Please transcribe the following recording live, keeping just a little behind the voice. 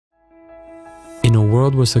In a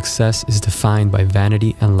world where success is defined by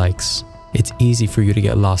vanity and likes, it's easy for you to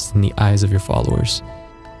get lost in the eyes of your followers.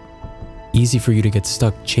 Easy for you to get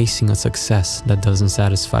stuck chasing a success that doesn't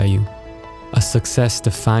satisfy you. A success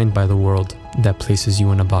defined by the world that places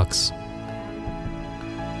you in a box.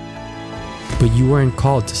 But you weren't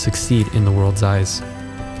called to succeed in the world's eyes.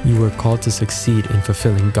 You were called to succeed in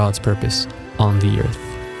fulfilling God's purpose on the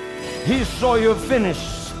earth. He saw you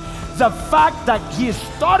finished. The fact that He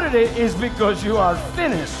started it is because you are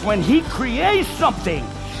finished. When He creates something,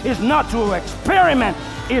 it's not to experiment,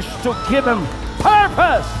 it's to give Him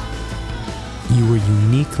purpose. You were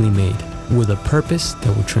uniquely made with a purpose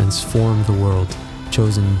that will transform the world,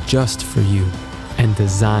 chosen just for you and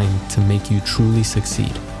designed to make you truly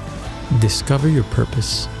succeed. Discover your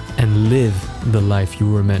purpose and live the life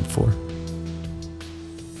you were meant for.